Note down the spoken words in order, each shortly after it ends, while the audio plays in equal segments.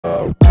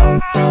Hey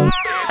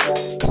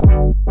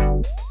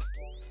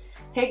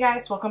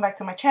guys, welcome back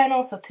to my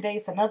channel. So today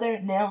is another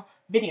nail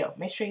video.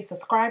 Make sure you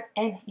subscribe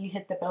and you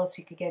hit the bell so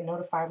you can get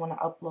notified when I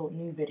upload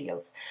new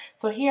videos.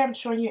 So here I'm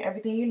showing you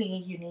everything you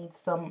need. You need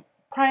some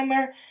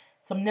primer,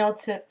 some nail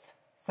tips,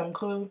 some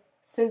glue,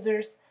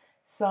 scissors,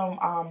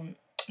 some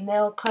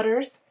nail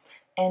cutters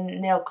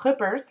and nail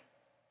clippers,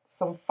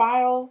 some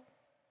file,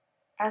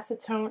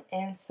 acetone,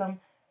 and some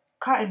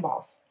cotton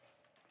balls.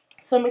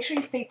 So make sure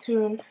you stay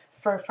tuned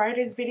for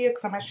Friday's video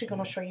because I'm actually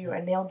going to show you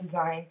a nail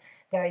design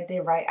that I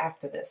did right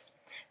after this.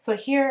 So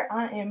here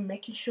I am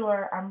making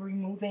sure I'm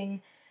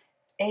removing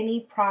any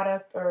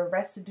product or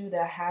residue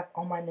that I have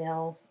on my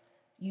nails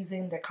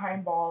using the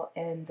cotton ball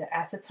and the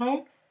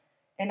acetone.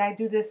 And I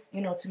do this,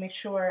 to make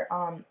sure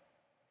I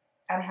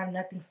don't have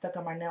nothing stuck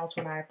on my nails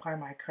when I apply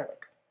my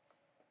acrylic.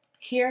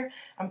 Here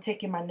I'm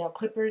taking my nail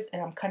clippers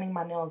and I'm cutting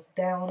my nails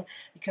down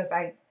because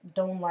I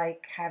don't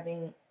like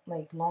having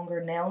like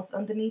longer nails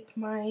underneath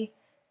my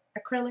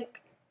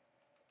acrylic.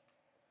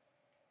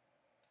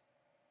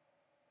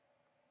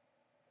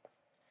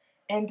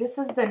 And this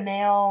is the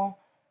nail,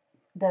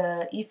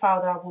 the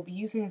e-file that I will be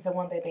using is the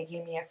one that they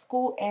gave me at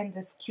school, and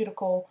this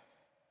cuticle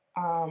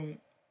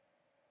bit.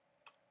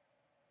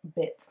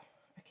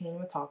 I can't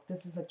even talk.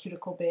 This is a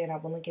cuticle bit, and I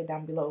will link it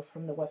down below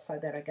from the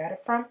website that I got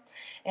it from.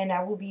 And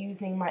I will be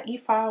using my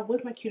e-file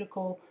with my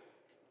cuticle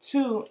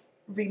to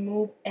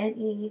remove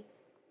any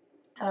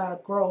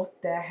growth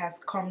that has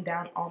come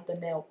down on the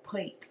nail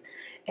plate.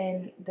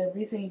 And the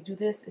reason you do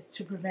this is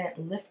to prevent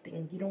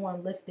lifting. You don't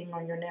want lifting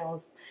on your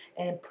nails,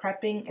 and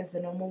prepping is the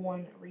number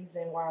one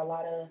reason why a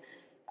lot of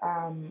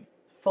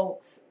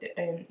folks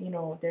and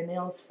their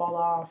nails fall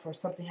off or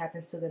something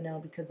happens to the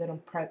nail because they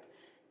don't prep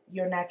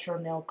your natural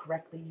nail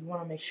correctly. You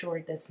want to make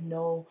sure there's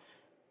no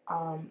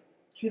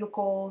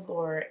cuticles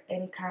or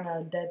any kind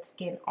of dead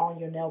skin on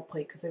your nail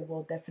plate because it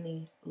will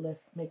definitely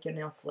make your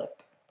nails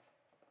lift.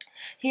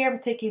 Here I'm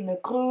taking the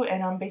glue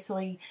and I'm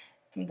basically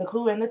the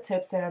glue and the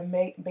tips, and I'm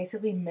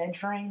basically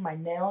measuring my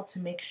nail to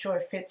make sure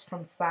it fits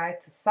from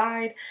side to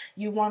side.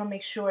 You want to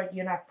make sure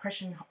you're not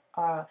pushing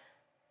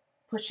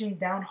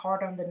down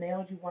hard on the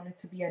nail. You want it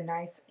to be a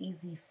nice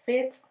easy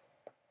fit.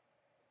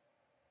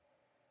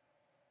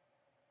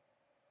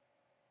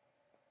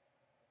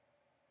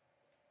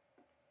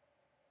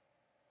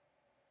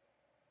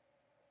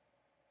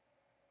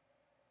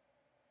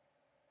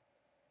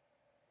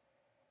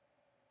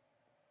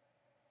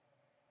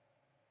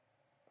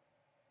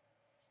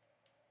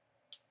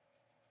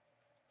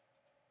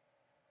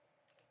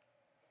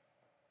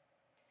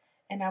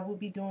 And I will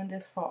be doing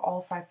this for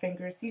all 5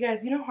 fingers. You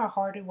guys, you know how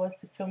hard it was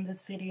to film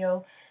this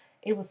video?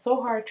 It was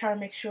so hard trying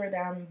to make sure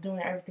that I'm doing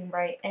everything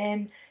right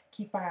and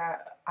keep my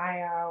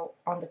eye out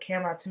on the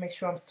camera to make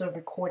sure I'm still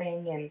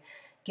recording and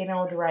getting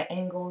all the right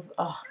angles.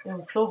 Oh, it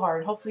was so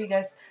hard. Hopefully you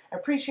guys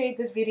appreciate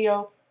this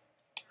video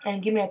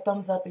and give me a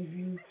thumbs up if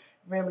you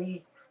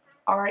really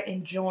are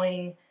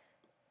enjoying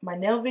my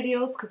nail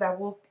videos, because I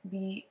will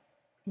be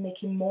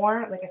making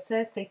more. Like I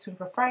said, stay tuned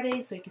for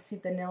Friday so you can see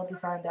the nail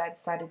design that I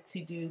decided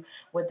to do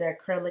with the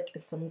acrylic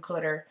and some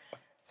glitter.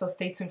 So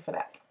stay tuned for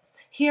that.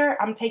 Here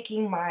I'm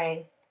taking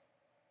my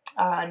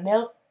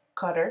nail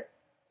cutter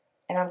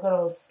and I'm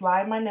going to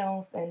slide my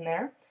nails in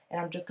there and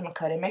I'm just going to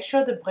cut it. Make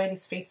sure the blade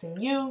is facing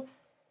you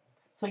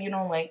so you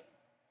don't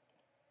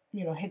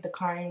hit the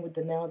client with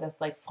the nail that's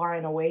like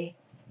flying away.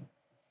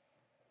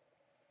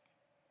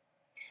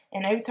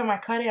 And every time I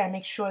cut it, I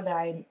make sure that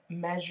I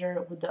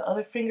measure with the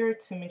other finger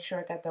to make sure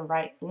I got the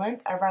right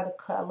length. I'd rather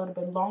cut a little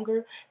bit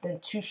longer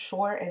than too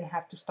short and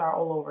have to start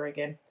all over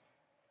again.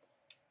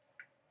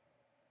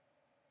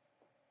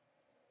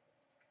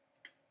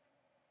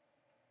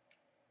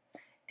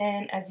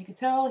 And as you can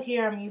tell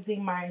here, I'm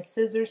using my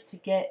scissors to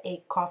get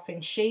a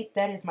coffin shape.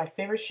 That is my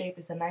favorite shape,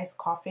 is a nice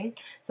coffin.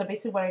 So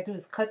basically what I do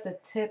is cut the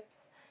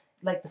tips,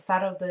 like the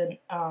side of the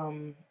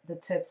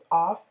tips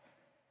off,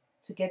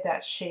 to get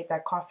that shape,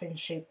 that coffin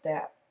shape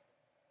that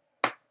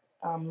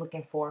I'm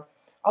looking for.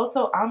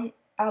 Also, I'm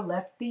a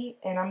lefty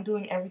and I'm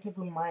doing everything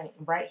with my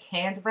right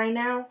hand right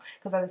now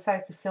because I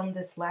decided to film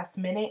this last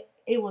minute.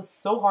 It was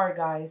so hard,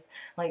 guys,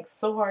 like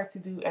so hard to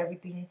do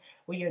everything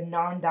with your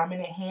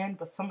non-dominant hand,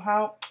 but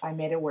somehow I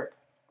made it work.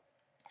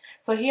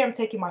 So here I'm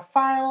taking my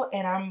file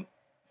and I'm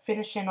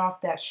finishing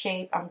off that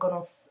shape. I'm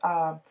gonna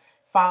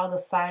file the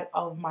side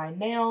of my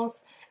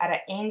nails at an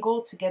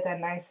angle to get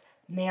that nice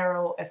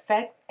narrow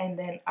effect, and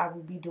then I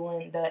will be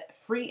doing the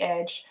free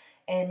edge.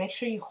 And make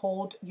sure you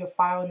hold your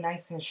file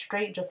nice and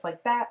straight just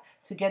like that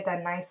to get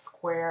that nice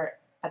square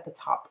at the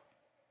top.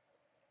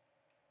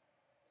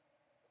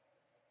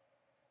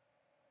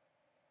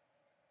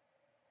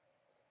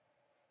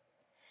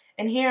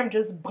 And here I'm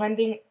just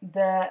blending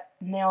the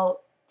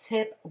nail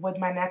tip with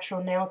my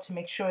natural nail to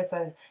make sure it's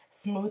a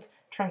smooth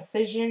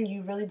transition.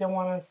 You really don't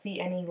want to see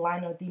any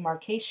line of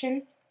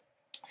demarcation.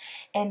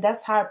 And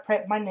that's how I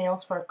prep my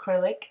nails for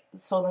acrylic.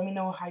 So let me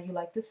know how you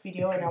like this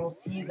video, and I will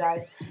see you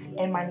guys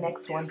in my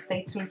next one.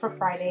 Stay tuned for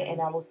Friday, and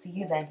I will see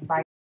you then.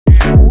 Bye.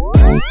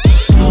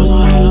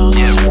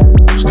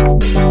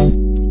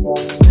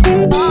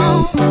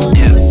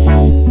 Yeah.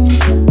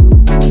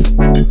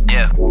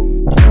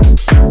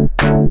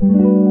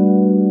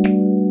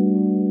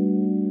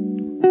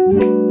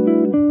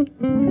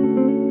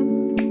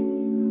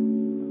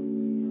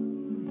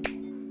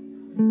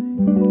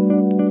 you.